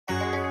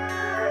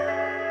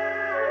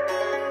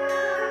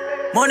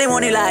Money,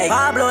 money like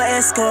Pablo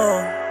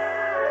Esco.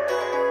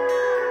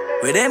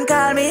 Where them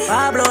call me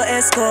Pablo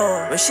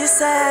Esco. Where she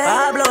say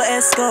Pablo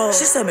Esco.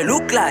 She say me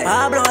look like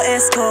Pablo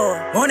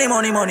Esco. Money,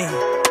 money, money.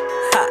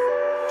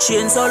 Ha.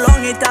 Chain so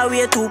long it a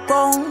weigh 2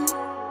 pounds.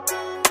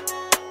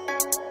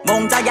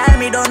 Mount a gal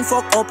me done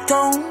fuck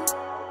uptown.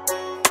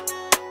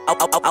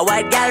 A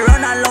white gal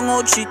run along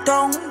out she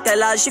tongue.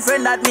 Tell her she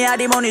friend that me a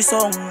the money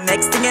song.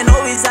 Next thing you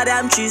know is a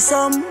damn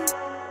threesome.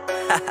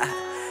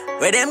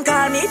 Where them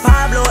call me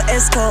Pablo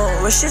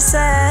Esco. Where she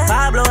say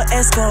Pablo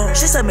Esco.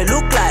 She say me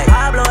look like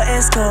Pablo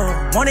Esco.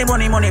 Money,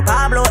 money, money,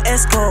 Pablo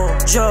Esco.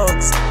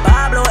 Drugs,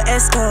 Pablo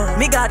Esco.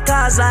 Me got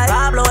cars like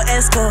Pablo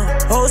Esco.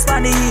 House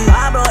on the hill,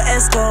 Pablo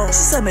Esco.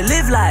 She say me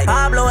live like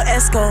Pablo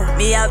Esco.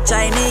 Me have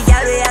Chinese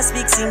gal where I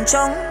speak Sing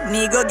Chong.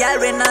 Negro gal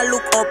when I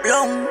look up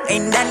long.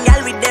 Indian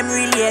gal with them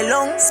really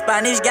long.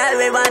 Spanish gal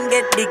where one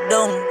get big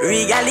down.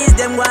 Regalis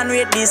them go and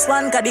rate this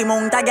one. Cause the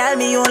mount a gal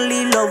me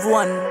only love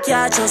one.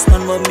 Can't trust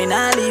none but me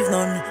nah leave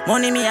none.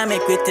 Money me I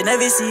make with in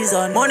every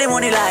season. Money,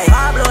 money like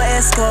Pablo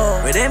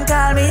Esco. Where them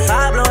call me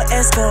Pablo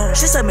Esco.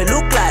 She say me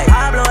look like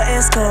Pablo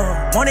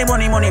Esco. Money,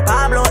 money, money,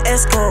 Pablo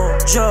Esco.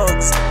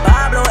 Drugs,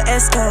 Pablo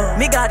Esco.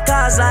 Me got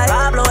cars like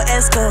Pablo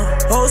Esco.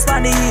 House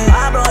on the hill,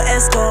 Pablo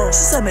Esco. She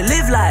say me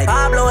live like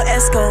Pablo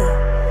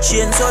Esco.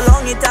 Chain so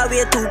long it a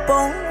weigh 2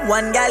 pounds.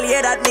 One gal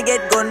hear that me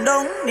get gunned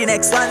down. The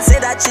next one say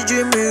that she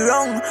dream me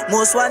wrong.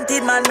 Most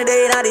wanted man me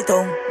dey inna the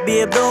town.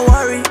 Babe don't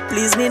worry,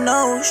 please me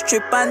now.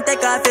 Strip and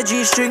take off your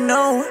G-string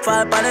now.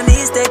 Fall pan the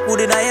knees, take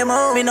wood inna your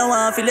mouth. Me no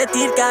want feel the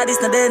teeth cause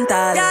this no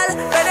dental. Gal,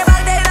 when the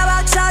ball dey in a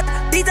back shot.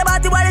 Beat the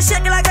body while they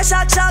shaking like a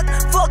shock.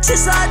 Fuck she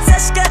shot, say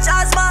she catch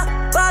asthma.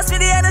 Pass me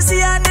the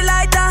Hennessy and the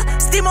lighter.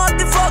 Steam out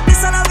the fuck,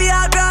 this on a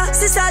Viagra.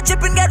 Sister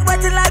dripping get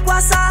wetting like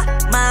wassa.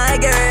 My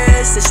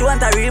girl, say she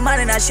want a real man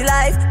in her she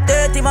life.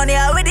 Dirty money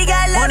out with the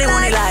girl. Money,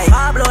 money like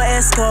Pablo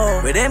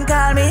Esco. Where them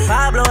call me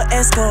Pablo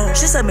Esco.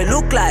 She say me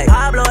look like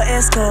Pablo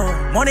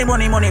Esco. Money,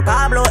 money, money,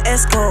 Pablo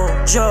Esco.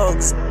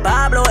 Drugs,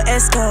 Pablo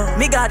Esco.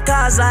 Me got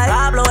cars like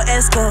Pablo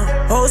Esco.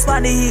 House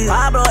on the hill,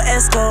 Pablo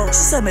Esco.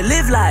 She say me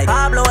live like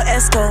Pablo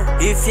Esco.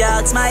 If you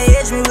ask my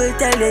age, me will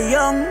tell you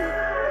young.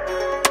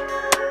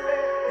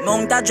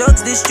 Mount a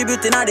drugs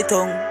distributing at the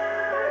tongue.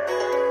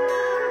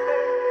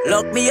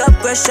 Lock me up,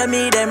 question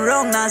me them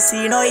wrong. Now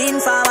see no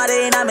informer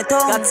they in my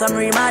tongue. Got some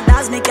real mad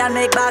me can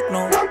make back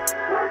no.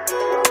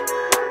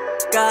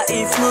 Cause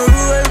if me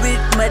roll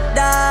with my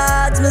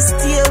dogs, me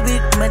stay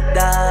with my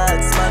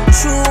dogs. Man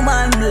true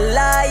man, me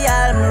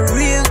loyal, me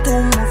real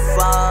to my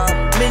farm.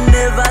 Me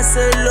never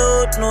sell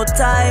out no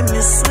time,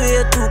 me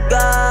swear to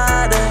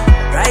God.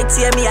 Right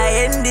here me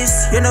I end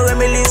this. You know when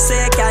me live so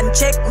you can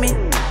check me.